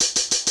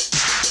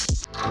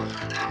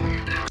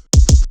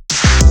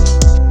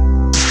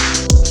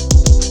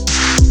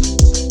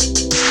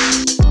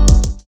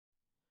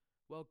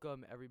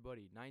Welcome,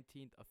 everybody.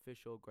 19th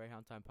official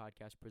Greyhound Time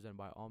podcast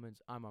presented by Almonds.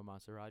 I'm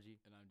Armand Siraji.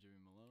 And I'm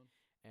Jimmy Malone.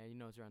 And,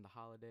 it's around the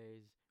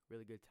holidays.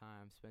 Really good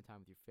time. Spend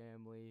time with your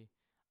family.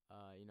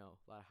 A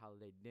lot of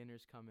holiday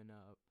dinners coming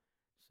up.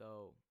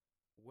 So,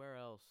 where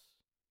else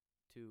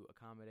to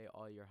accommodate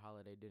all your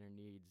holiday dinner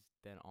needs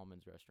than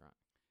Almonds Restaurant?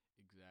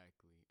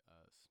 Exactly.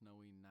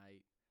 Snowy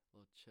night, a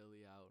little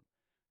chilly out.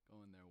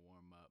 Go in there,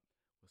 warm up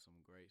with some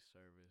great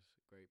service,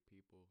 great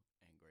people,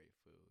 and great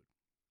food.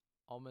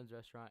 Almonds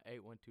Restaurant,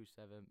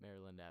 8127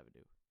 Maryland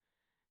Avenue.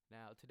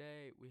 Now,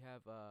 today we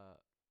have a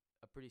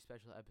pretty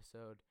special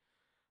episode.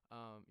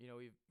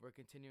 We're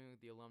continuing with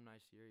the alumni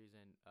series,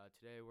 and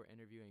today we're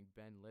interviewing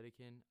Ben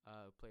Lidikin,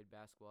 who played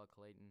basketball at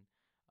Clayton,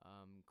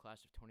 class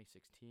of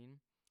 2016.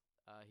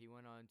 He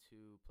went on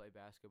to play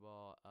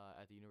basketball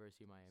at the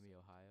University of Miami,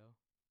 Ohio.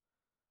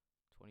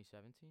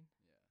 2017? Yeah.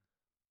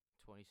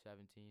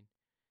 2017.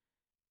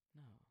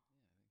 No. Yeah, I think so.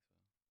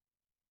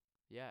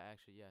 Yeah,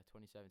 actually,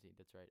 2017.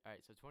 That's right. All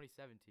right, so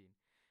 2017.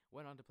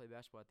 Went on to play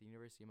basketball at the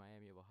University of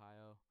Miami of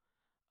Ohio.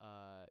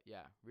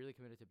 Really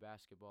committed to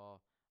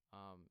basketball.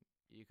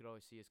 You could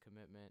always see his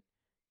commitment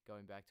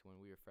going back to when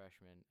we were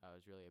freshmen. It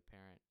was really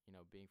apparent,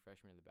 being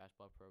freshman in the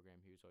basketball program,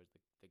 he was always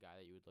the guy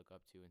that you would look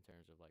up to in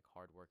terms of like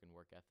hard work and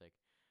work ethic.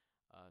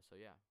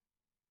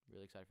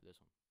 Really excited for this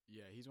one.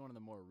 Yeah, he's one of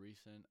the more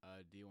recent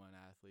D1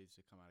 athletes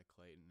to come out of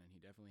Clayton, and he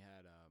definitely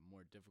had a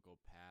more difficult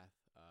path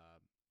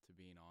to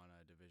being on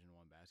a Division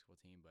I basketball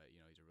team, but,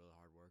 he's a really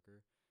hard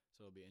worker.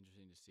 So it'll be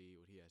interesting to see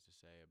what he has to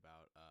say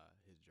about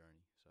his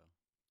journey. So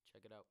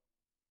check it out.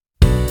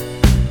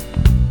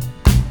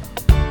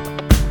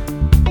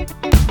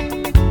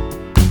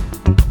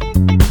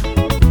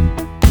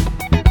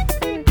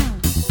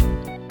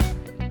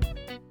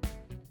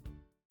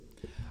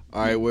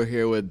 All right, we're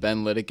here with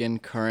Ben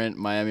Lidikin, current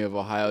Miami of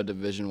Ohio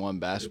Division I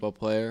basketball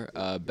player.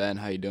 Ben,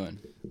 how you doing?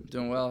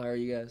 Doing well. How are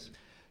you guys?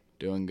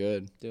 Doing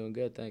good. Doing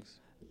good, thanks.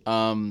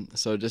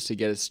 So just to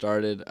get it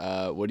started,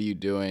 what are you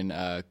doing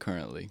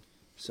currently?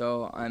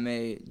 So I'm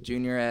a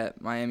junior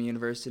at Miami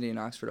University in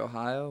Oxford,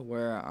 Ohio,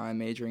 where I'm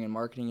majoring in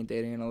marketing and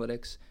data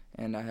analytics,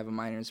 and I have a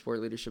minor in sport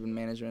leadership and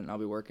management, and I'll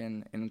be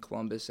working in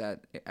Columbus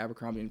at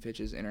Abercrombie &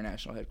 Fitch's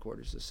international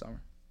headquarters this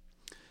summer.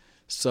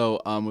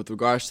 So with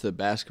regards to the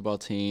basketball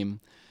team,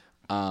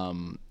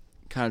 kind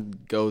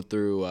of go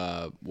through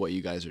what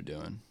you guys are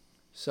doing.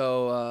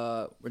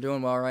 So we're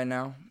doing well right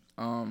now.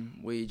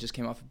 We just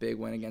came off a big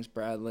win against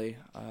Bradley.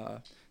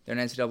 They're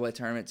an NCAA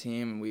tournament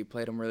team, and we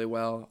played them really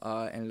well.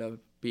 Ended up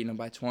beating them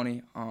by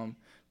 20.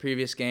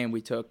 Previous game,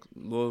 we took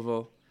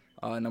Louisville,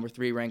 number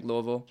 3 ranked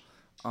Louisville.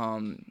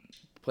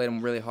 Played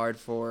them really hard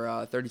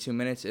for 32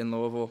 minutes in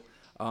Louisville.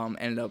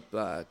 Ended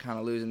up kind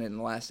of losing it in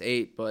the last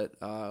 8, but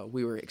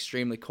we were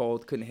extremely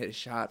cold. Couldn't hit a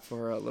shot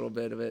for a little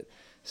bit of it.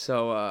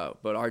 So,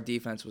 but our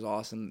defense was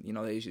awesome.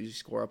 They usually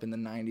score up in the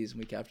 90s, and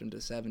we kept them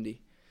to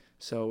 70.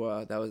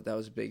 So that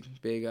was a big.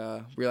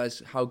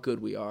 Realized how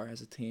good we are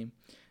as a team.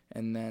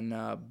 And then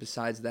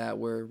besides that,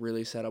 we're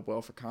really set up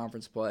well for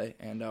conference play,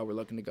 and we're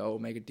looking to go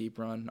make a deep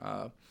run,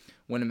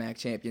 win a MAC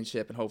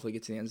championship, and hopefully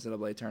get to the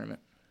NCAA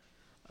tournament.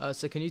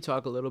 So can you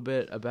talk a little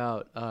bit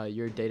about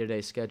your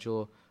day-to-day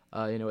schedule,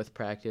 with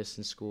practice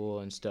and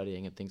school and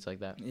studying and things like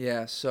that?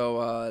 Yeah,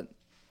 so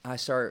I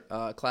start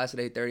class at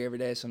 8:30 every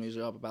day, so I'm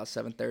usually up about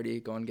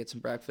 7:30, go and get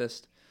some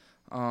breakfast.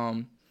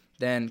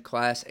 Then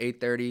class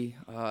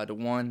 8:30 to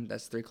 1,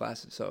 that's 3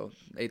 classes. So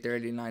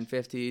 8:30 to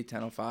 9:50,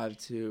 10:05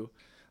 to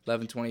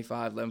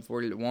 11:25,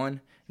 11:40 to 1.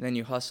 And then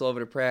you hustle over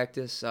to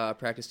practice.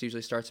 Practice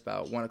usually starts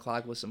about 1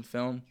 o'clock with some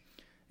film.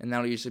 And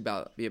that'll usually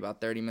be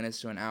about 30 minutes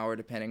to an hour,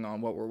 depending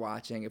on what we're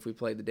watching, if we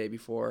played the day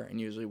before.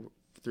 And usually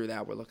through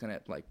that, we're looking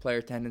at like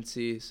player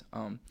tendencies,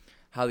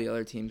 how the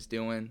other team's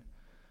doing,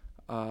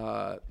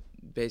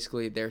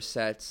 basically their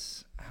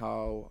sets,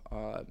 how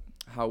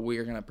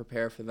we're going to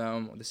prepare for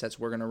them, the sets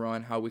we're going to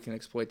run, how we can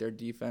exploit their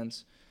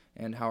defense,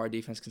 and how our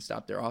defense can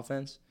stop their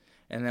offense.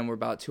 And then we're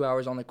about 2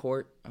 hours on the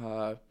court,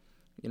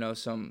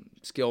 some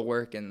skill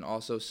work and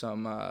also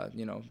some,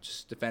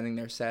 just defending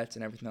their sets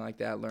and everything like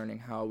that, learning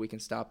how we can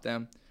stop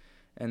them.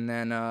 And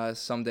then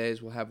some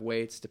days we'll have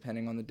weights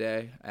depending on the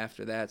day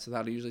after that. So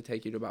that'll usually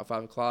take you to about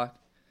 5 o'clock.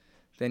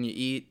 Then you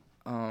eat,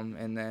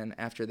 and then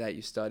after that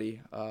you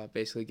study,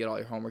 basically get all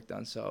your homework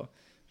done. So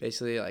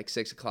basically like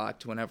 6 o'clock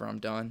to whenever I'm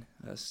done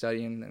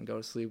studying, then go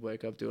to sleep,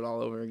 wake up, do it all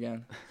over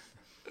again.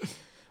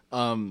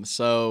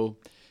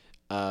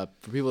 For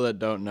people that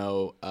don't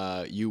know,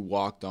 you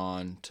walked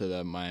on to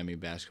the Miami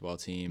basketball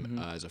team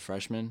as a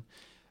freshman.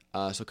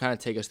 So kind of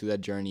take us through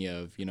that journey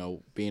of,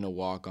 being a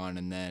walk-on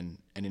and then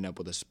ending up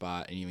with a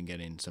spot and even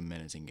getting some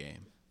minutes in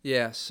game.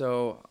 Yeah,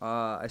 so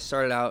I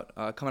started out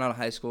coming out of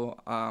high school.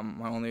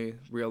 My only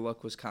real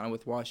look was kind of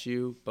with Wash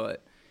U,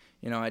 but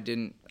I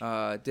didn't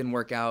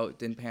work out,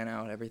 didn't pan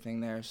out, everything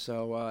there.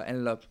 So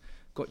ended up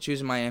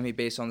choosing Miami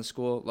based on the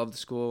school. Loved the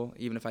school.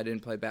 Even if I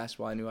didn't play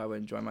basketball, I knew I would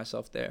enjoy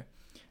myself there.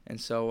 And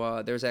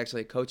so there was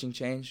actually a coaching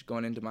change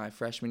going into my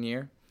freshman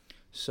year.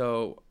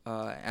 So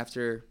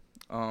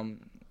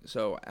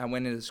so I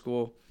went into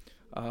school,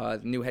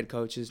 new head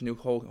coaches,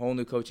 whole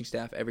new coaching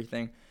staff,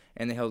 everything.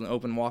 and they held an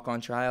open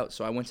walk-on tryout.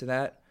 So I went to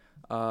that,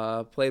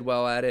 played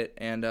well at it,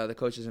 and the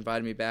coaches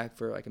invited me back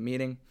for like a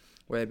meeting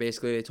where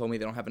they told me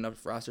they don't have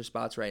enough roster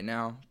spots right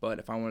now, but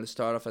if I wanted to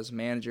start off as a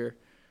manager,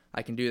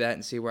 I can do that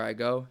and see where I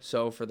go.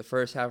 So for the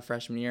first half of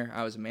freshman year,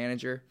 I was a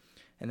manager.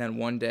 And then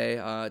one day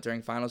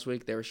during finals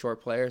week, they were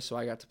short players, so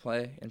I got to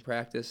play in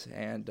practice.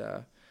 And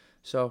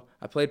so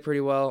I played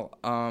pretty well,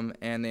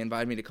 and they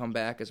invited me to come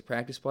back as a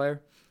practice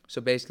player. So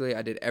basically,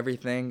 I did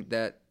everything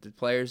that the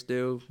players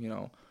do,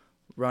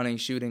 running,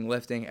 shooting,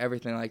 lifting,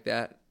 everything like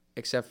that,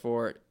 except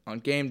for on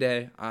game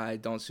day, I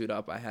don't suit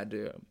up. I had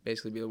to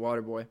basically be the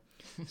water boy.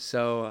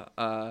 So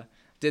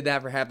did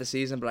that for half the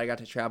season, but I got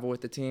to travel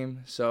with the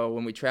team. So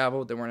when we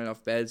traveled, there weren't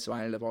enough beds, so I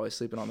ended up always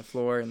sleeping on the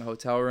floor in the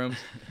hotel rooms.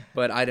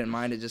 But I didn't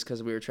mind it just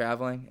because we were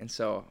traveling, and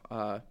so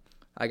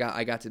I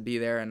got to be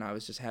there, and I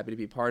was just happy to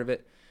be part of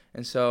it.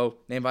 And so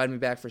they invited me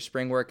back for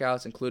spring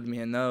workouts, included me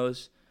in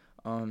those.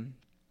 Then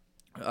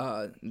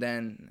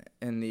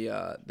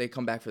they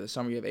come back for the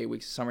summer. You have 8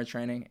 weeks of summer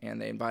training, and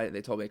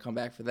they told me to come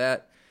back for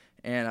that.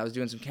 And I was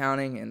doing some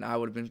counting, and I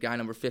would have been guy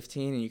number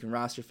 15, and you can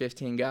roster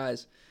 15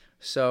 guys.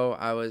 So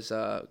I was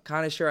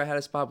kind of sure I had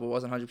a spot, but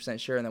wasn't 100%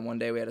 sure. And then one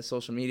day we had a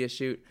social media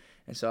shoot,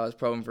 and so I was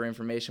probing for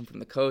information from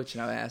the coach,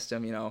 and I asked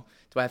him, do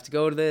I have to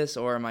go to this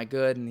or am I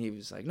good? And he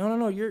was like,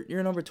 no,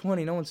 you're number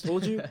 20. No one's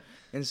told you.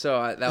 And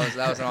so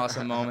that was an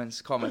awesome moment.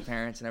 Just called my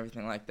parents and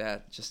everything like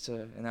that,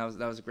 and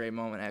that was a great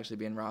moment actually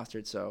being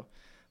rostered. So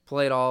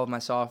played all of my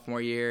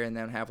sophomore year, and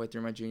then halfway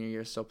through my junior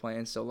year, still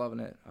playing, still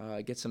loving it.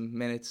 Get some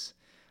minutes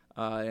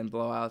in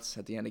blowouts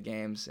at the end of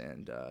games,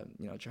 and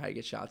try to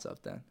get shots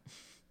up then.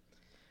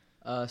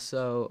 I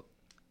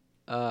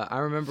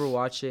remember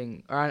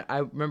I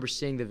remember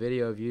seeing the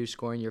video of you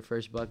scoring your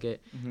first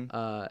bucket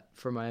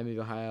for Miami of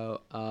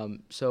Ohio.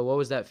 So what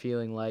was that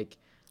feeling like,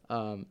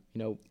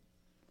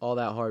 all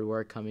that hard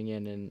work coming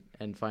in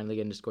and finally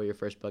getting to score your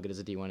first bucket as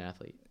a D1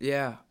 athlete?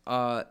 Yeah,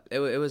 it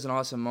was an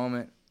awesome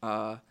moment.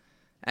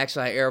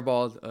 Actually, I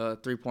airballed a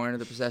three-pointer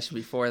the possession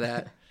before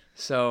that.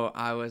 So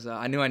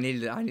I knew I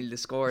needed to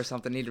score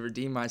something, needed to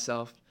redeem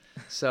myself.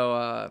 So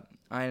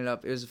I ended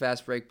up, it was a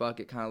fast break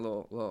bucket, kind of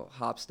little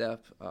hop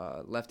step,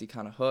 lefty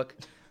kind of hook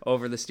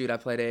over the dude I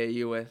played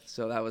AAU with.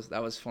 So that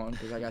was fun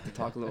because I got to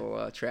talk a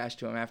little trash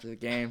to him after the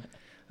game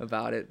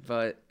about it.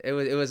 But it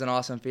was an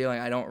awesome feeling.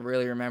 I don't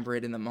really remember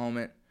it in the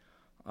moment.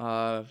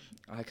 I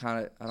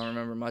don't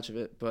remember much of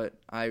it, but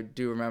I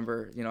do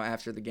remember,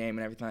 after the game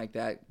and everything like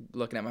that,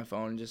 looking at my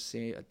phone and just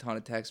seeing a ton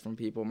of texts from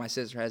people. My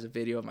sister has a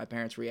video of my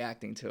parents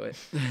reacting to it,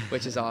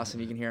 which is awesome.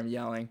 You can hear them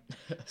yelling,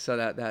 so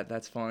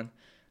that's fun.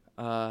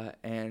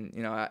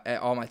 And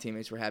all my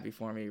teammates were happy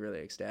for me, really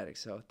ecstatic.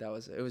 So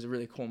it was a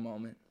really cool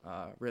moment.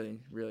 Really,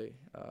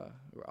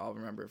 I'll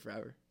remember it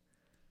forever.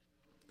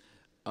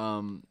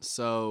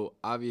 So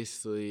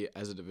obviously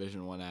as a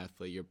Division I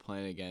athlete, you're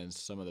playing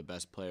against some of the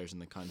best players in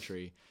the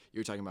country. You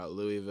were talking about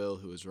Louisville,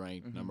 who was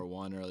ranked number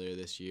 1 earlier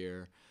this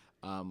year.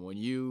 When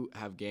you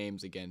have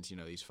games against,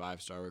 these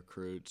 5-star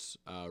recruits,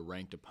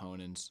 ranked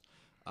opponents,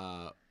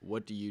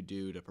 what do you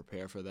do to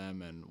prepare for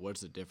them, and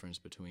what's the difference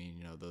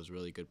between, those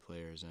really good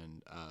players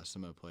and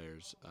some of the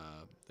players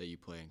that you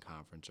play in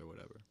conference or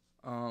whatever?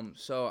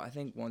 So I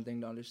think one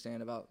thing to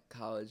understand about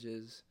college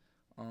is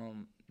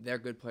they're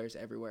good players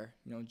everywhere.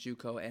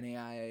 JUCO,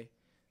 NAIA,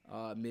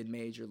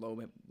 mid-major, low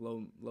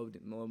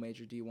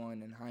major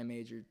D1, and high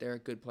major. They're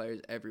good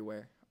players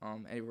everywhere,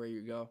 anywhere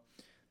you go,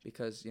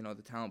 because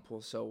the talent pool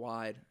is so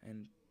wide,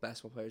 and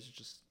basketball players are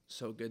just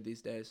so good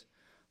these days.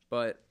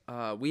 But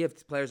we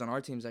have players on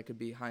our teams that could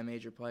be high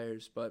major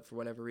players, but for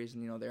whatever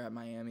reason, they're at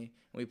Miami,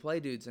 and we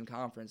play dudes in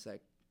conference that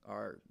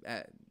are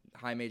at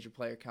high major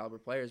player caliber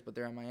players, but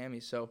they're at Miami.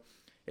 So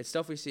it's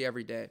stuff we see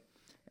every day.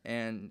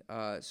 And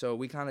so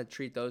we kind of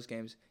treat those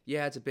games.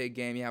 Yeah, it's a big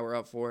game. Yeah, we're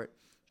up for it.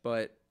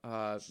 But,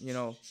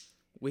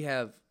 we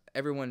have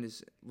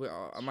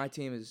my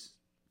team is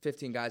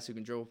 15 guys who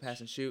can dribble,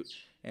 pass, and shoot,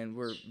 and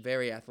we're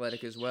very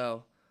athletic as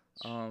well.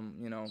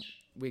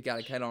 We got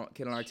a kid on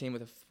our team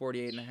with a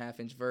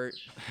 48.5-inch vert.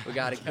 We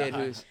got a kid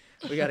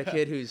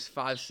who's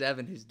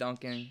 5'7", who's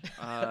dunking.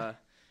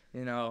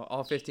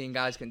 All 15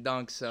 guys can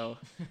dunk, so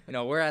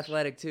we're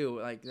athletic too.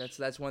 Like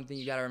that's one thing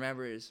you got to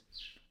remember is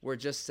we're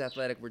just as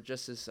athletic, we're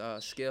just as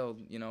skilled.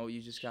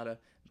 You just gotta,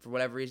 for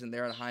whatever reason,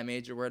 they're at a high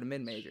major, we're at a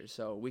mid major,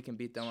 so we can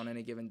beat them on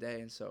any given day.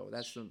 And so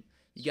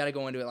you got to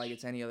go into it like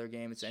it's any other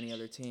game, it's any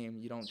other team.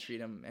 You don't treat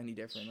them any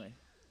differently.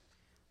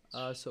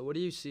 So what do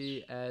you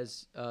see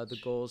as the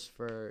goals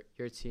for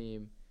your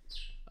team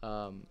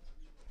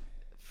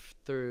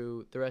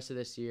through the rest of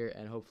this year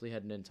and hopefully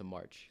heading into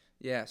March?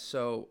 Yeah,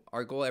 so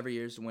our goal every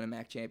year is to win a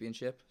MAC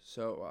championship.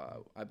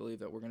 So I believe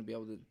that we're going to be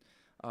able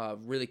to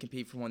really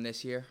compete for one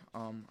this year.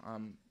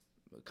 I'm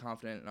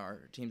confident in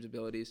our team's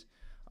abilities.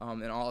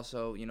 And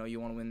also, you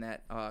want to win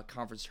that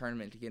conference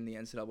tournament to get in the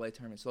NCAA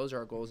tournament. So those are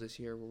our goals this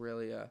year. We're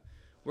really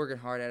working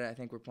hard at it. I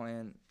think we're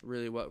playing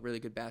really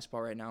good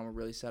basketball right now, and we're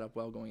really set up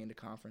well going into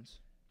conference.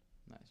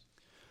 Nice.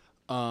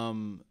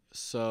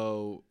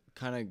 So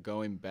kind of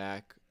going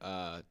back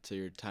to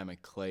your time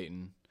at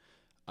Clayton,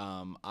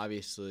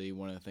 Obviously,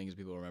 one of the things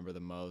people remember the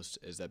most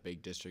is that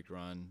big district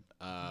run,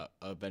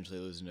 eventually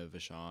losing to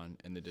Vashon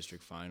in the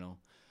district final.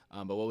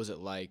 But what was it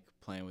like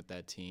playing with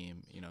that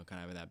team, kind of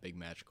having that big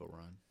magical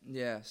run?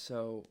 Yeah,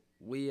 so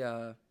we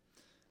have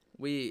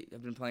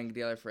been playing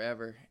together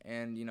forever,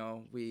 and,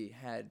 we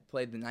had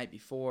played the night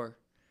before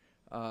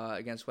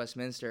against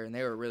Westminster, and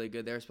they were really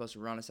good. They were supposed to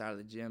run us out of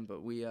the gym,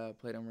 but we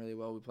played them really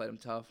well. We played them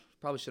tough.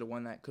 Probably could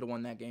have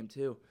won that game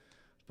too.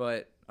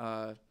 But,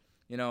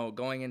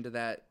 going into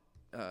that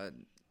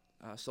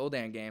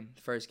Soldan game,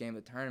 the first game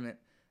of the tournament,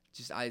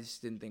 I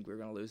just didn't think we were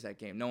going to lose that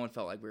game. No one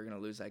felt like we were going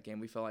to lose that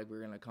game. We felt like we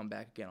were going to come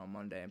back again on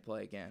Monday and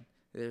play again.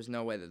 There's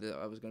no way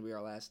that was going to be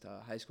our last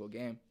high school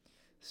game.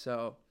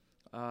 So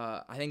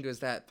I think it was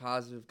that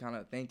positive kind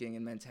of thinking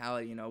and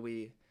mentality.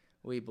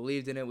 We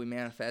believed in it, we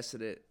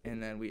manifested it,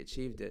 and then we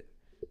achieved it.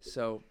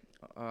 So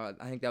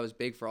I think that was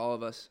big for all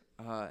of us.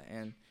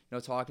 And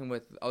talking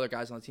with other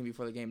guys on the team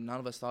before the game, none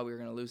of us thought we were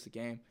going to lose the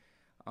game.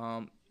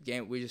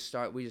 We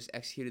just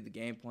executed the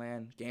game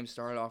plan. Game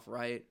started off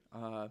right.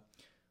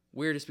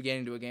 Weirdest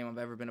beginning to a game I've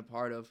ever been a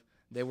part of.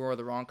 They wore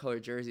the wrong color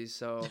jerseys,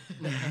 so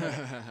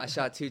I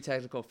shot 2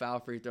 technical foul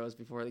free throws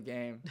before the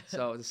game.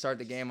 So to start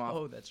the game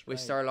off, we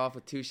started off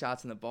with 2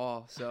 shots in the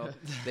ball. So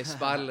they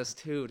spotted us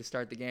 2 to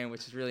start the game,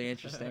 which is really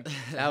interesting.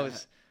 That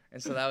was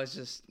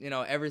just,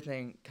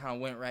 everything kind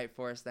of went right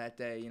for us that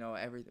day.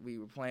 We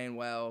were playing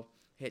well,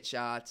 hit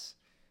shots,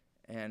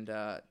 and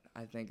I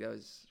think that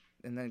was.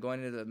 And then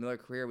going into the Miller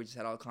career, we just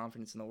had all the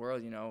confidence in the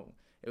world.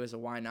 It was a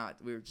why not.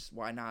 We were just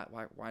why not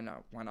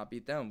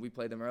beat them? We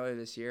played them earlier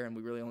this year, and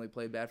we really only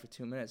played bad for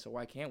 2 minutes. So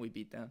why can't we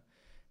beat them?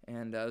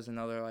 And that was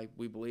another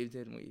we believed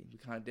it, and we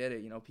kind of did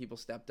it. People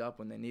stepped up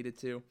when they needed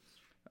to.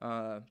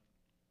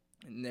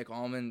 Nick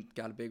Allman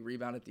got a big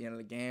rebound at the end of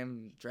the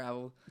game,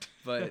 traveled,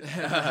 but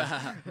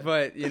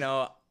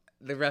the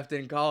ref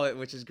didn't call it,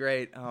 which is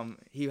great.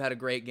 He had a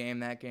great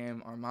game that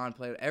game. Armand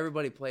played.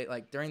 Everybody played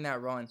during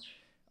that run.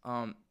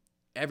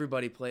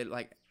 Everybody played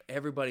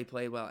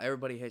well.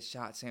 Everybody hit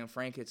shots. Sam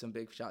Frank hit some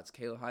big shots.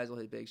 Kayla Heisel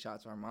hit big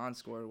shots. Armand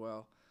scored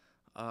well.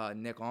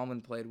 Nick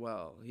Allman played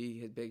well. He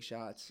hit big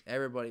shots.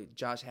 Everybody.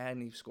 Josh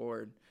Hadney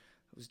scored.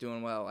 Was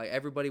doing well.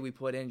 Everybody we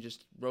put in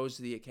just rose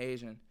to the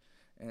occasion,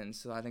 and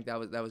so I think that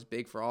was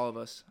big for all of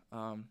us.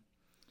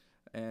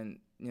 And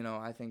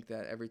I think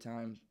that every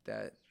time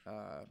that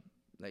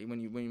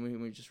when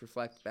you just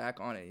reflect back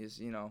on it, is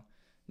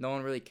no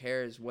one really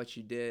cares what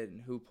you did and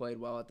who played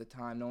well at the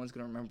time. No one's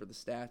going to remember the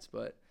stats,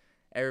 but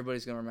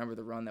everybody's going to remember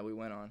the run that we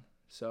went on.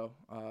 So,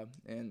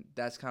 and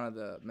that's kind of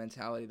the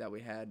mentality that we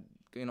had,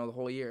 the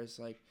whole year. It's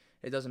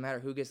it doesn't matter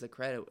who gets the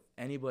credit.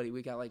 Anybody,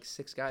 we got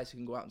 6 guys who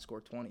can go out and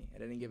score 20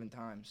 at any given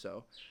time.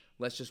 So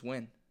let's just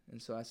win. And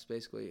so that's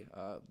basically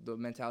the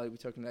mentality we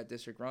took in that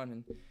district run,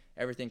 and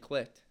everything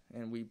clicked.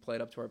 And we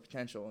played up to our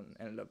potential and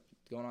ended up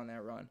going on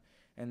that run.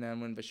 And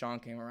then when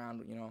Vashon came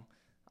around,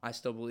 I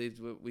still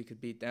believed we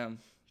could beat them.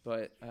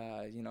 But,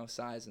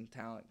 size and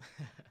talent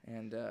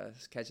and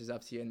catches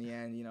up to you in the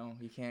end.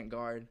 You can't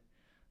guard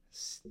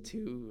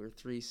 2 or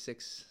 3,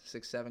 6,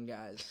 7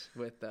 guys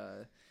with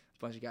a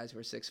bunch of guys who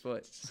are 6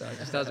 foot. So it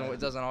just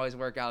doesn't always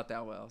work out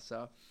that well.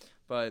 So,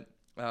 but,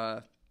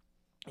 I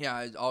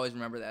always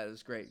remember that. It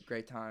was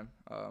great time.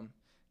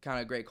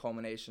 Kind of great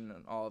culmination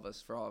in all of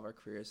us for all of our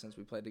careers since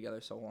we played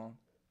together so long.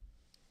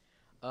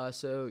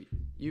 So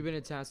you've been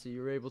in town, so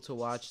you were able to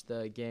watch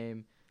the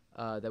game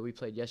that we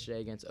played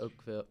yesterday against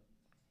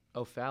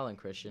O'Fallon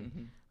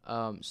Christian.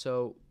 Mm-hmm.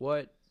 So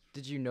what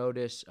did you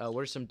notice?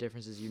 What are some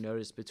differences you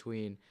noticed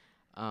between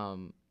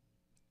the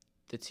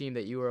team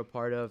that you were a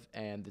part of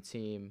and the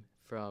team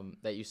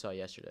that you saw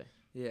yesterday?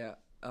 Yeah,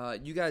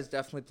 you guys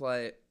definitely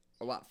play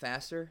a lot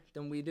faster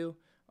than we did.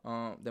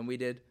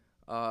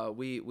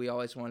 We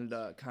always wanted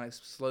to kind of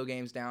slow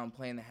games down,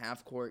 play in the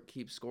half court,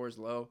 keep scores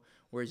low,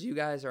 whereas you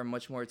guys are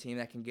much more a team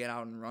that can get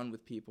out and run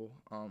with people.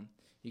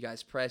 You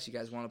guys press, you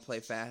guys want to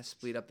play fast,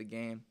 speed up the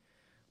game.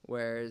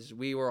 Whereas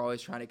we were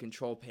always trying to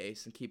control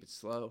pace and keep it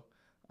slow,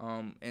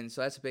 and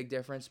so that's a big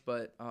difference.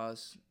 But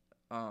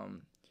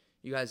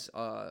you guys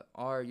are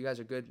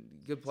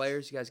good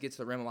players. You guys get to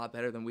the rim a lot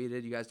better than we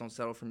did. You guys don't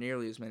settle for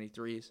nearly as many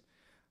threes,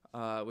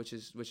 which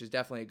is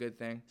definitely a good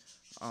thing.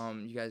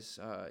 You guys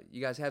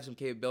have some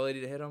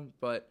capability to hit them,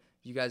 but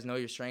you guys know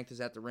your strength is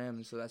at the rim,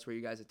 and so that's where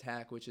you guys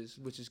attack, which is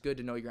good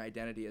to know your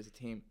identity as a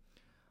team.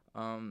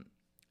 And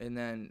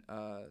then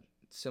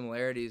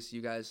similarities,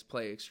 you guys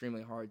play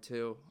extremely hard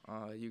too.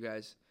 You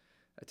guys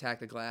attack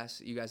the glass.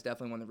 You guys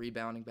definitely won the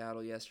rebounding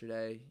battle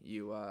yesterday.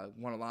 You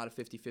won a lot of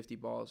 50-50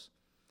 balls.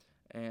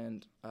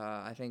 And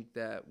I think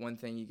that one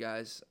thing you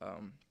guys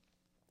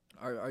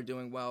are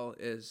doing well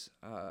is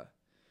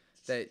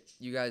that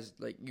you guys,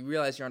 you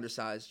realize you're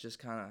undersized, just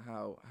kind of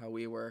how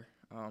we were.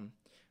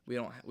 We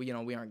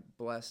aren't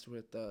blessed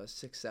with the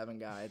 6'7"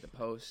 guy at the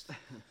post.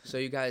 So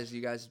you guys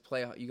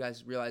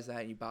realize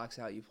that, and you box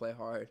out, you play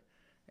hard.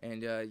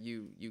 And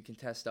you can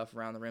test stuff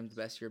around the rim to the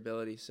best of your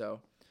ability.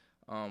 So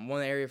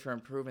one area for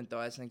improvement, though,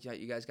 I think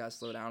you guys got to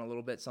slow down a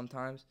little bit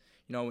sometimes.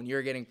 When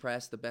you're getting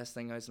pressed, the best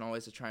thing isn't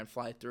always to try and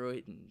fly through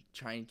it and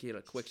try and get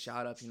a quick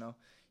shot up.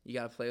 you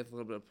got to play with a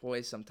little bit of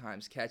poise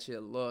sometimes, catch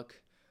it,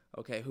 look,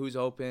 okay, who's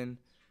open,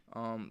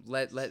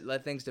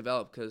 let things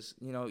develop, because,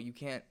 you know, you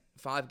can't,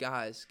 5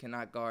 guys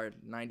cannot guard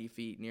 90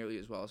 feet nearly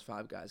as well as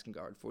 5 guys can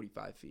guard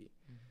 45 feet.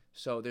 Mm-hmm.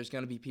 So there's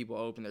going to be people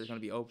open, there's going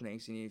to be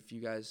openings, and if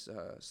you guys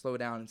slow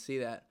down and see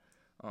that,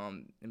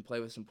 and play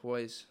with some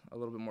poise, a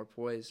little bit more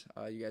poise,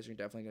 you guys are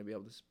definitely going to be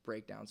able to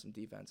break down some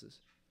defenses.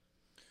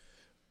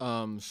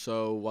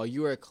 So while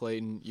you were at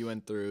Clayton, you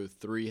went through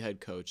 3 head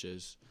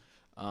coaches.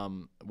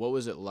 What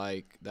was it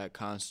like, that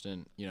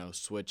constant, you know,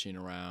 switching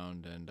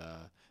around and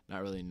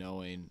not really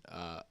knowing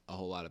a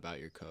whole lot about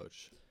your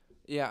coach?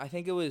 Yeah, I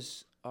think it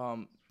was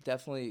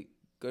definitely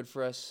good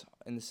for us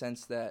in the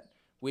sense that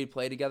we'd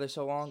played together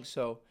so long.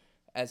 So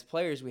as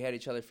players, we had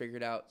each other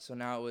figured out. So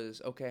now it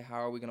was, okay, how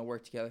are we going to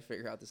work together to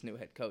figure out this new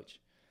head coach?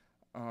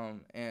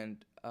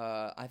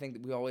 I think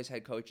that we always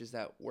had coaches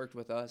that worked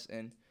with us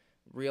and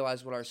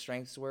realized what our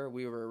strengths were.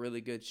 We were a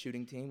really good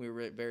shooting team. We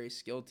were a very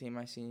skilled team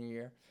my senior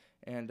year.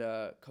 And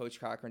Coach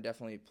Cochran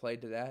definitely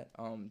played to that.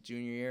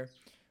 Junior year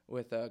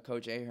with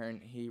Coach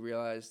Ahern, he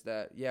realized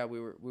that, yeah, we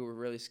were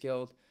really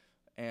skilled,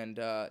 and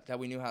that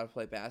we knew how to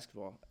play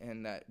basketball,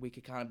 and that we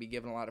could kind of be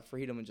given a lot of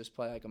freedom and just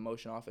play like a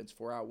motion offense,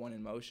 4-out, 1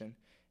 in motion,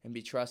 and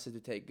be trusted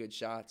to take good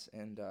shots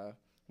and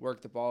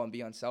work the ball and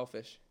be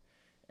unselfish.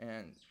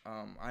 And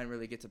I didn't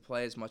really get to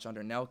play as much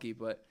under Nelke,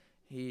 but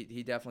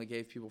he definitely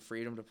gave people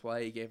freedom to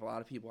play. He gave a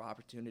lot of people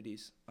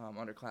opportunities,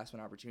 underclassmen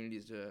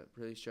opportunities to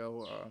really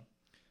show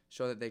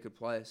that they could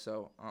play.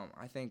 So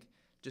I think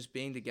just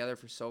being together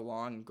for so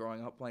long and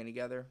growing up playing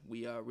together,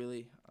 we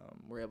really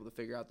were able to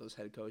figure out those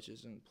head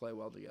coaches and play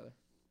well together.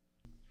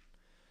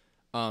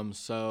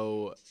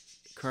 So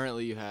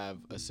currently you have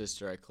a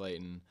sister at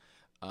Clayton.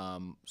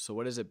 So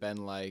what has it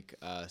been like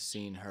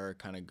seeing her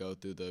kind of go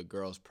through the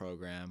girls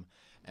program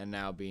and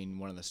now being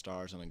one of the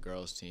stars on the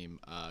girls team,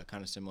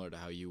 kind of similar to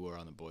how you were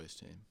on the boys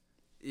team?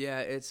 Yeah,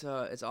 it's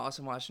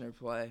awesome watching her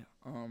play.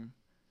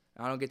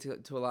 I don't get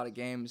to a lot of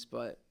games,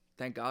 but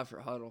thank God for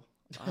Huddle.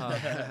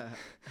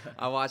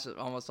 I watch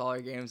almost all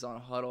her games on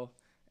Huddle,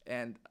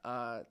 and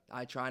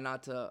I try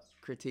not to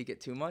critique it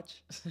too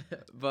much,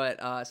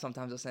 but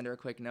sometimes I'll send her a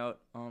quick note.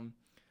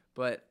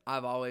 But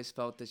I've always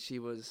felt that she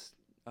was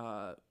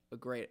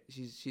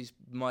she's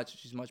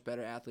much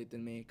better athlete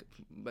than me,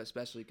 but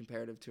especially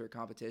comparative to her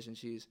competition.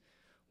 She's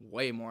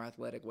way more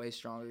athletic, way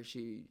stronger.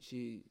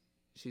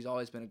 She's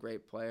always been a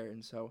great player,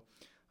 and so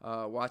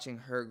watching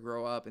her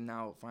grow up and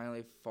now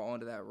finally fall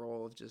into that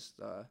role of just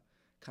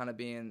kind of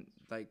being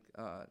like,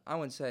 I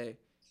wouldn't say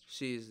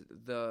she's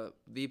the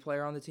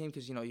player on the team,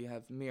 because, you know, you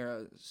have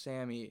Mira,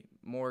 Sammy,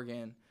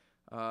 Morgan,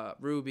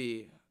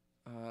 Ruby.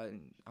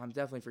 I'm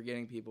definitely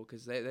forgetting people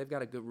because they've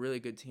got a really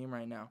good team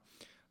right now.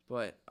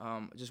 But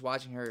just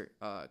watching her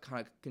kind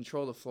of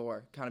control the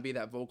floor, kind of be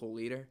that vocal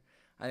leader,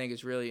 I think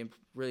is really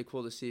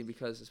cool to see,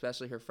 because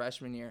especially her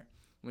freshman year,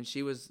 when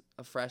she was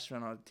a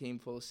freshman on a team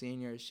full of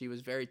seniors, she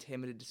was very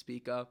timid to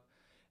speak up,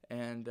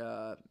 and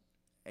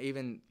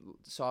even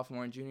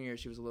sophomore and junior year,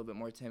 she was a little bit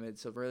more timid.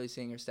 So really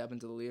seeing her step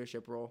into the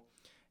leadership role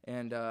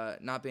and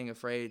not being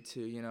afraid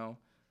to, you know,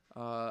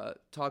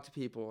 talk to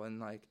people and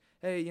like,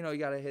 hey, you know, you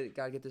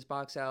gotta get this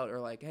box out, or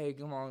like, hey,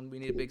 come on, we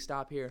need a big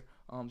stop here.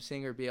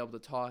 Seeing her be able to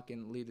talk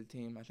and lead the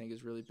team, I think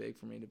is really big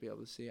for me to be able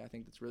to see. I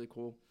think that's really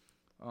cool,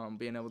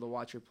 being able to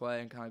watch her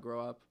play and kind of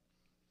grow up.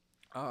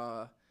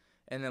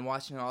 And then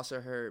watching also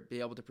her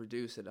be able to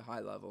produce at a high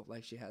level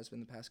like she has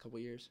been the past couple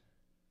years.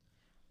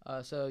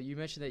 So you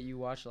mentioned that you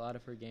watched a lot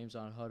of her games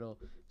on Huddle.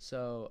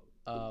 So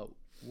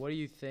what do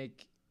you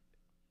think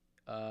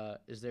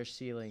is their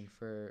ceiling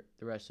for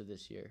the rest of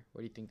this year?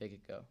 Where do you think they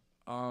could go?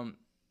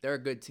 They're a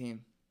good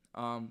team.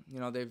 You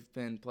know, they've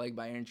been plagued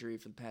by injury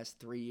for the past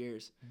 3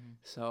 years. Mm-hmm.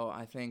 So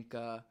I think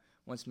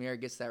once Mira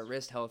gets that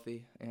wrist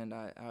healthy, and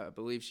I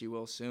believe she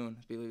will soon,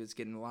 I believe it's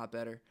getting a lot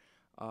better,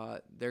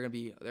 they're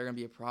gonna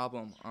be a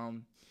problem.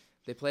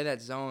 They play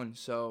that zone,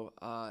 so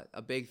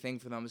a big thing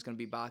for them is going to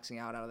be boxing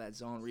out of that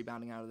zone,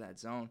 rebounding out of that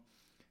zone.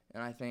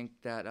 And I think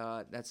that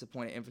that's the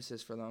point of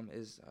emphasis for them,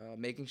 is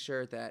making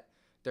sure that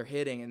they're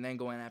hitting and then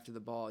going after the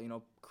ball, you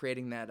know,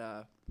 creating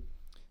that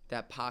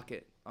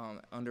pocket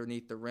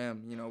underneath the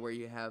rim, you know, where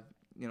you have,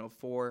 you know,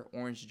 4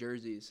 orange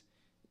jerseys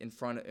in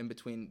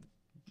between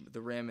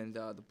the rim and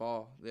the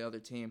ball, the other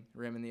team,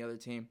 rim and the other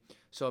team.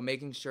 So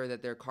making sure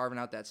that they're carving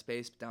out that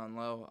space down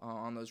low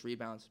on those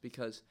rebounds,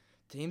 because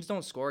teams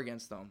don't score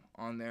against them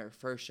on their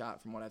first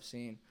shot. From what I've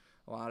seen,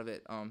 a lot of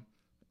it,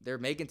 they're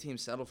making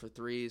teams settle for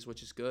threes,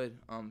 which is good,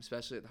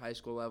 especially at the high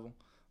school level.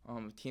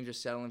 If teams are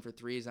settling for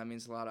threes, that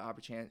means a lot of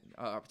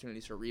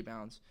opportunities for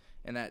rebounds,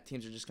 and that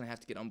teams are just going to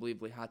have to get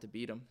unbelievably hot to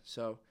beat them.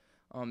 So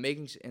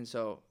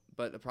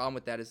but the problem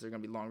with that is they're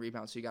going to be long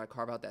rebounds, so you got to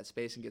carve out that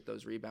space and get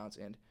those rebounds.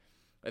 And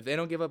if they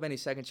don't give up any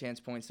second chance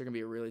points, they're going to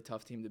be a really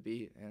tough team to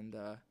beat. And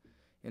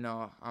you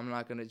know, I'm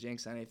not going to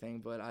jinx anything,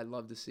 but I'd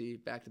love to see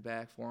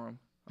back-to-back for them.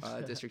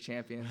 District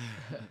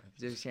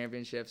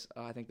championships.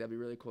 I think that'd be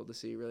really cool to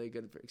see. Really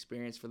good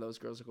experience for those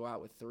girls to go out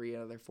with 3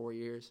 out of their 4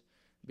 years,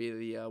 be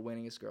the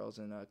winningest girls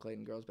in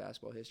Clayton girls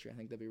basketball history. I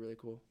think that'd be really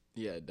cool.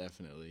 Yeah,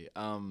 definitely.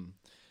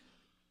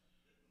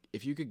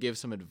 if you could give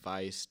some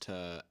advice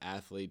to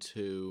athletes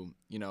who,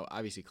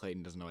 obviously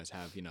Clayton doesn't always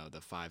have, the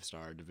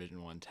 5-star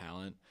Division I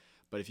talent,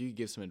 but if you could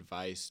give some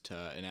advice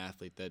to an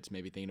athlete that's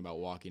maybe thinking about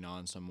walking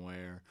on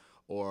somewhere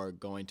or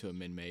going to a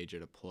mid-major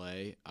to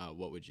play,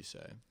 what would you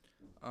say?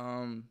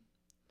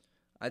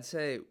 I'd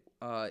say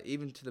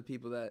even to the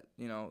people that,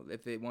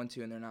 if they want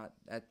to and they're not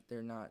at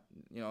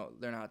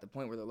the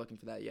point where they're looking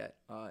for that yet,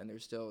 and they're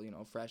still,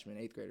 freshmen,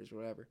 8th graders, or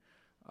whatever.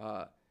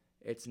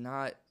 It's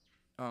not.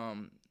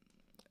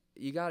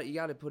 You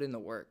got to put in the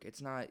work.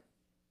 It's not.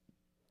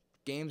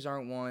 Games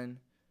aren't won.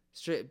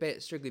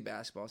 Strictly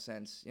basketball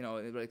sense,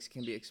 it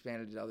can be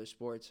expanded to other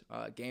sports.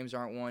 Games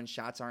aren't won.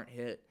 Shots aren't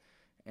hit,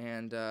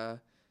 and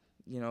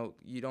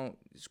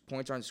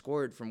points aren't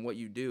scored from what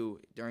you do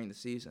during the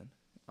season.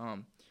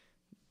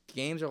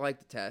 Games are like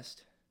the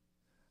test,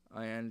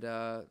 and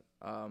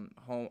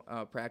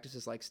practice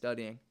is like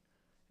studying,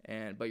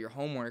 but your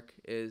homework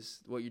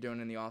is what you're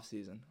doing in the off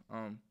season.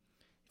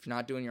 If you're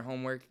not doing your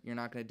homework, you're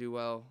not going to do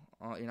well.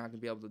 You're not going to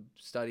be able to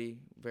study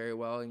very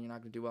well, and you're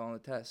not going to do well on the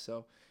test.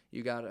 So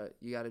you gotta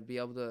be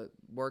able to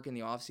work in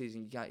the off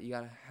season. You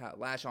gotta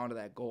latch onto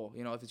that goal.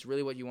 If it's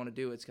really what you want to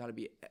do, it's got to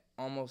be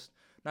almost,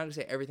 not gonna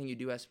say everything you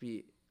do has to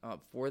be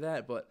for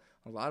that, but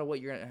a lot of what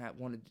you're gonna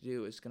want to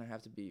do is gonna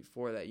have to be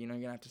for that. You're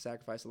gonna have to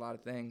sacrifice a lot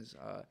of things.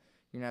 You're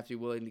gonna have to be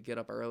willing to get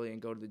up early and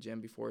go to the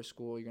gym before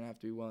school. You're gonna have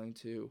to be willing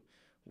to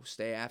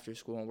stay after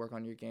school and work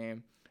on your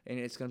game. And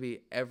it's gonna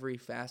be every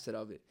facet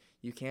of it.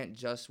 You can't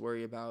just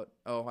worry about,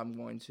 I'm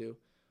going to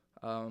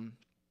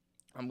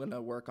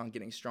work on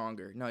getting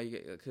stronger. No,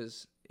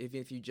 because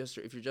if you're just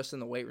in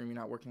the weight room, you're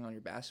not working on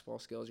your basketball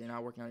skills, you're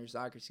not working on your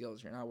soccer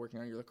skills, you're not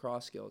working on your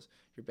lacrosse skills,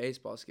 your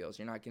baseball skills,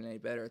 you're not getting any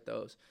better at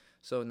those.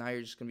 So now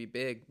you're just gonna be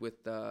big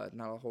with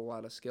not a whole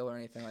lot of skill or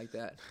anything like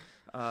that.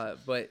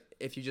 But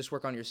if you just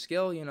work on your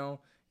skill,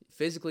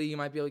 physically you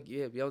might be able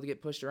to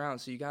get pushed around.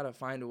 So you gotta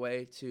find a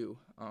way to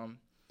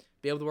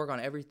be able to work on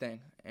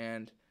everything.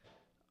 And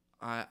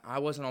I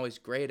wasn't always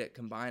great at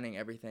combining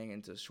everything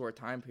into a short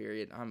time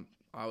period. I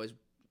always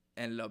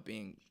ended up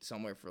being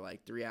somewhere for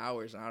like 3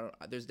 hours, and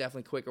there's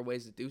definitely quicker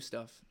ways to do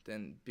stuff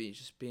than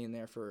being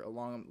there for a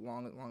long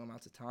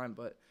amounts of time.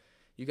 But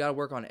you got to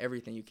work on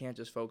everything. You can't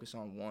just focus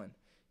on one.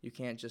 You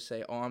can't just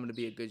say, I'm going to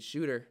be a good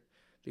shooter,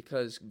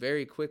 because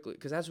very quickly,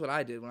 because that's what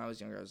I did when I was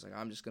younger. I was like,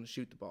 I'm just going to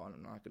shoot the ball and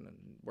I'm not going to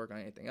work on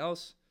anything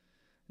else.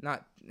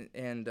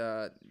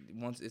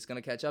 Once it's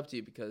going to catch up to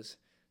you, because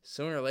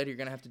sooner or later you're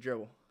going to have to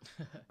dribble.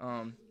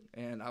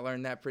 And I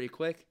learned that pretty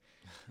quick.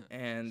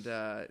 And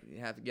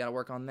you got to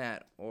work on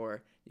that.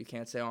 Or you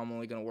can't say, I'm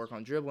only going to work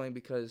on dribbling,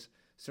 because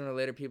sooner or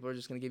later people are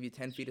just going to give you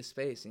 10 feet of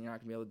space and you're not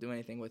going to be able to do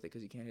anything with it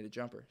because you can't hit a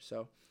jumper.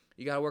 So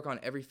you got to work on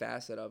every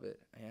facet of it.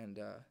 And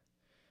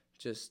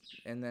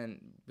then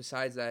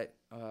besides that,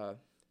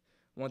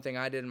 one thing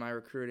I did in my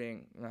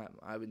recruiting,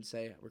 I wouldn't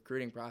say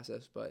recruiting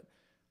process, but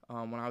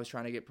when I was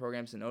trying to get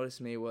programs to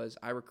notice me, was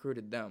I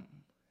recruited them.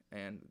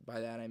 And by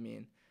that I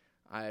mean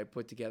I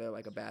put together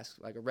like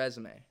a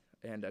resume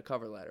and a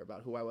cover letter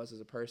about who I was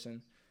as a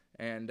person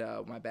and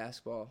my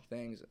basketball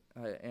things.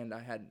 And I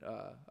had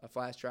a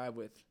flash drive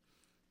with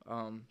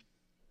a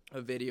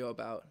video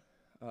about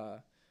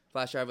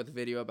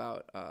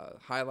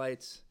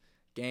highlights,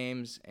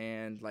 games,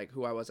 and like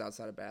who I was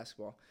outside of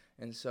basketball.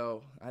 And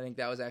so I think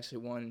that was actually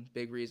one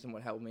big reason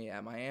what helped me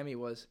at Miami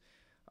was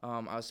I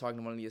was talking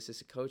to one of the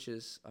assistant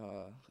coaches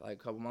like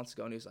a couple months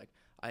ago, and he was like,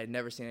 I had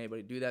never seen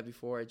anybody do that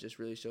before. It just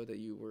really showed that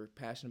you were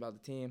passionate about the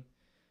team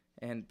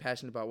and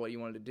passionate about what you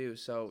wanted to do.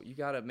 So you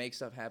got to make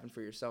stuff happen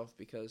for yourself,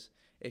 because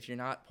if you're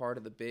not part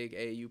of the big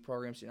AAU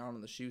programs, you're not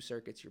on the shoe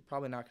circuits, you're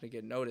probably not going to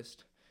get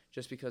noticed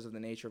just because of the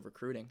nature of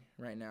recruiting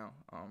right now.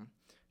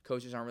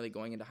 Coaches aren't really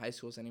going into high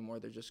schools anymore.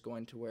 They're just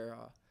going to where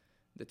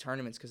the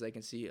tournaments, because they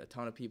can see a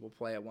ton of people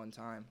play at one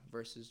time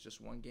versus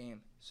just one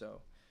game.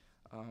 So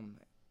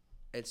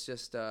it's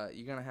just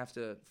you're going to have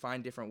to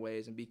find different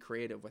ways and be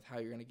creative with how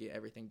you're going to get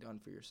everything done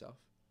for yourself.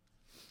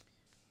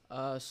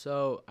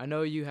 So I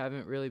know you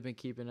haven't really been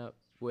keeping up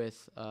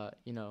with,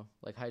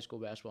 like high school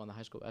basketball and the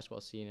high school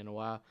basketball scene in a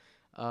while.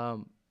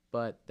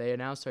 But they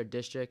announced our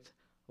district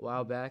a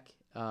while back,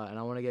 and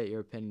I want to get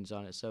your opinions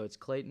on it. So it's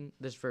Clayton.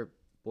 This is for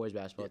boys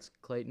basketball. Yeah. It's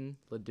Clayton,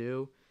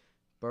 Ladue,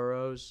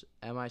 Burroughs,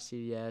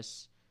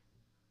 MICDS,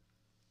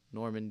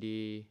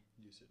 Normandy,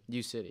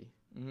 U-City.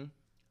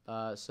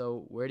 Mm-hmm.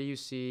 So where do you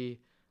see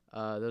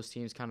those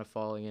teams kind of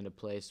falling into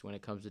place when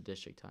it comes to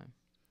district time?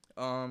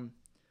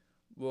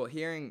 Well,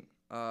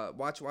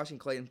 watching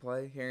Clayton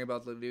play, hearing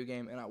about the Ladue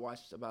game, and I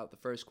watched about the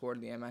first quarter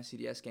of the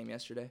MICDS game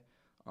yesterday.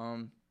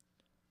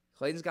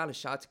 Clayton's got a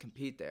shot to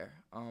compete there.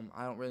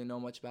 I don't really know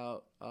much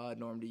about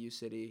Normandy,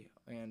 U-City,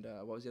 and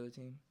what was the other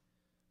team?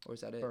 Or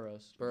is that it?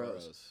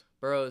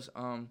 Burroughs.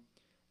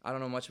 I don't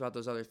know much about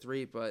those other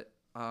three, but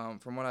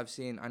from what I've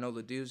seen, I know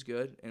Ladue's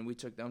good, and we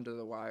took them to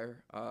the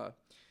wire.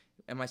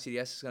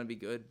 MICDS is going to be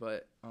good,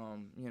 but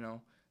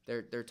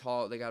they're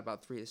tall. They got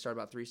they start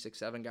about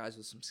 3'6'7" guys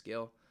with some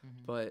skill.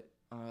 Mm-hmm. But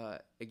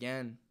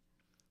again,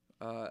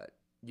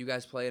 you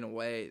guys play in a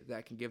way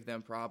that can give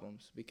them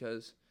problems,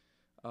 because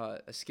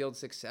a skilled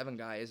 6'7"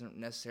 guy isn't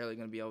necessarily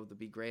going to be able to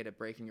be great at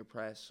breaking your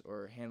press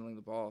or handling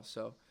the ball.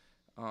 So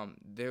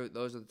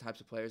those are the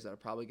types of players that will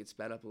probably get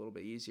sped up a little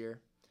bit easier.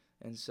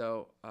 And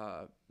so,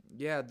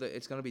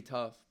 it's going to be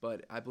tough,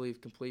 but I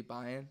believe complete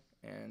buy-in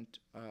and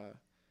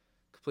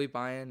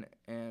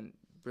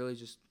really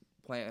just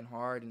playing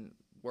hard and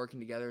working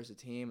together as a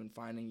team and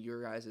finding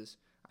your guys'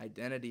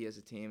 identity as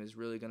a team is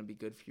really going to be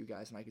good for you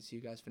guys. And I can see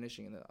you guys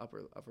finishing in the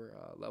upper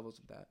levels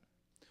of that.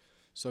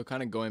 So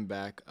kind of going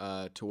back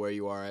to where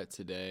you are at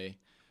today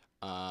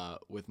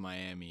with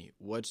Miami,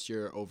 what's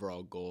your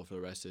overall goal for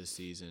the rest of the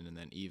season, and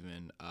then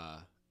even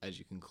as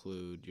you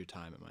conclude your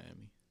time at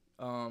Miami?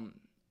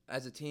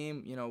 As a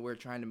team, we're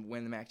trying to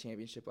win the MAC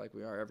championship like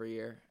we are every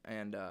year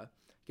and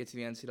get to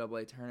the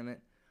NCAA tournament.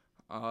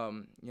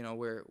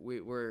 We're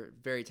a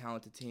very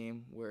talented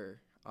team. We've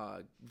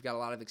got a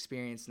lot of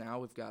experience now.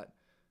 We've got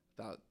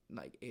about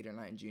like 8 or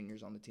 9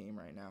 juniors on the team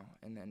right now,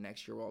 and then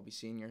next year we'll all be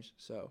seniors.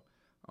 So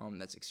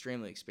that's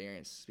extremely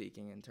experienced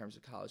speaking in terms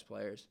of college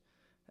players.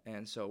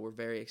 And so we're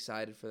very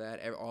excited for that.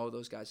 All of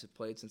those guys have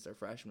played since they're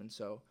freshmen.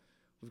 So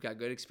we've got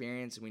good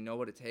experience, and we know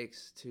what it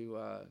takes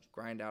to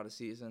grind out a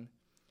season.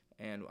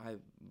 And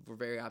we're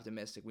very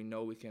optimistic. We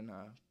know we can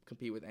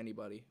compete with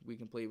anybody. We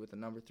can play with the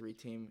number 3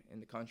 team in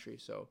the country,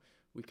 so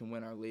we can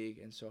win our league.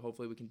 And so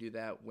hopefully we can do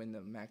that, win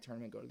the MAC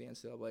tournament, go to the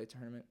NCAA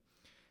tournament.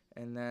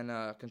 And then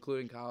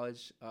concluding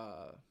college,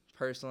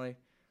 personally,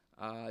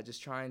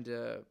 just trying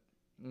to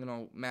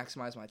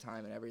maximize my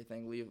time and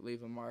everything,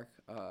 leave a mark.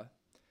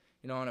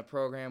 On a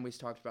program, we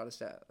talked about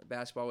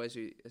basketball ways.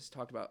 We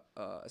talked about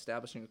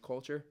establishing a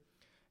culture,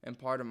 and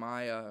part of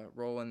my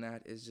role in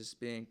that is just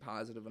being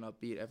positive and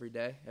upbeat every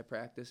day at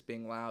practice,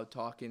 being loud,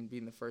 talking,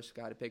 being the first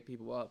guy to pick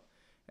people up,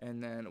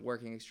 and then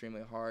working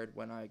extremely hard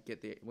when I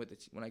get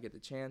the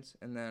chance.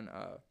 And then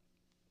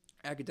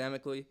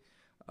academically,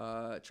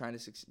 trying to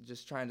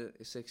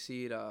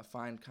succeed,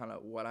 find kind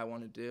of what I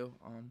want to do.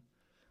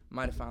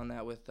 Might have found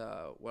that with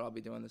what I'll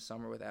be doing this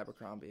summer with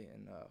Abercrombie,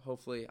 and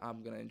hopefully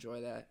I'm gonna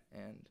enjoy that.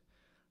 And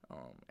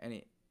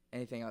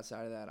anything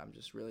outside of that, I'm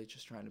just really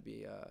just trying to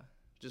be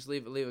just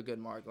leave a good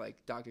mark, like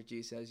Dr.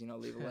 G says,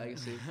 leave a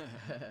legacy,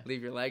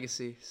 leave your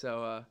legacy.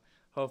 So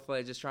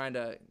hopefully, just trying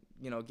to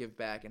give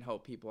back and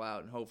help people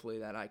out, and hopefully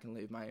that I can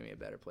leave Miami a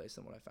better place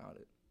than what I found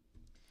it.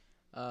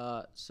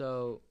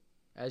 So,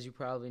 as you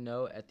probably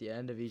know, at the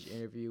end of each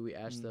interview, we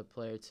ask the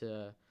player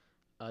to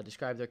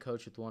describe their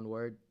coach with one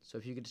word. So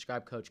if you could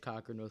describe Coach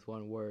Cochran with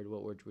one word,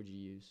 what word would you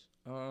use?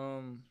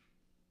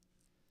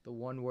 The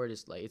one word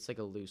is it's like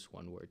a loose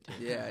one word too.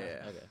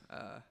 Yeah. Okay.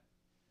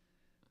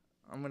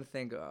 I'm gonna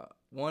think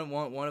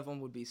one of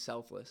them would be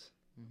selfless.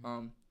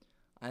 Mm-hmm.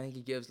 I think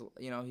he gives.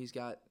 He's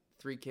got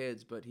 3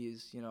 kids, but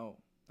he's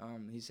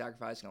he's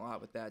sacrificing a lot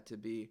with that to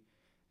be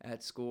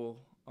at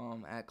school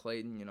at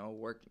Clayton.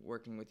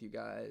 Working with you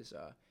guys.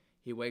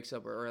 He wakes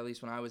up, or at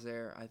least when I was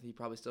there, he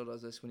probably still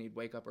does this, when he'd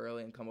wake up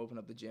early and come open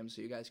up the gym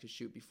so you guys could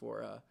shoot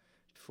before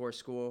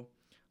school.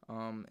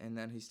 And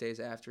then he stays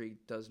after. He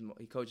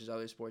coaches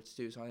other sports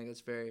too, so I think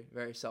that's very,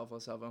 very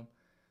selfless of him.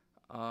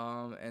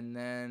 And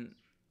then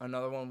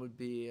another one would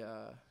be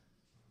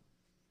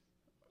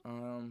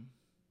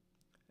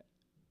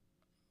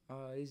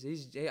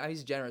he's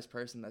a generous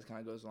person. That kind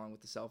of goes along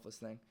with the selfless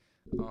thing.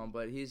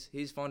 But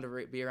he's fun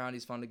to be around.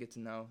 He's fun to get to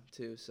know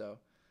too. So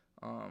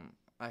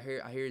I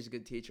hear he's a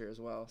good teacher as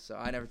well. So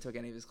I never took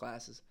any of his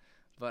classes,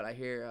 but I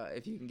hear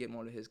if you can get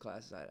more to his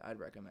classes, I'd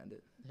recommend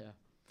it. Yeah,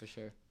 for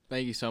sure.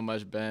 Thank you so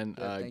much, Ben.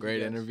 Yeah,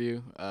 great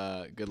interview.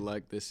 Good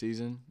luck this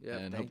season,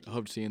 and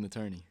hope to see you in the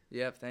tourney.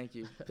 Yep, thank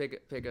you.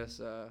 Pick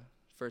us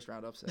first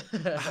round upset.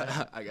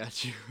 I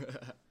got you.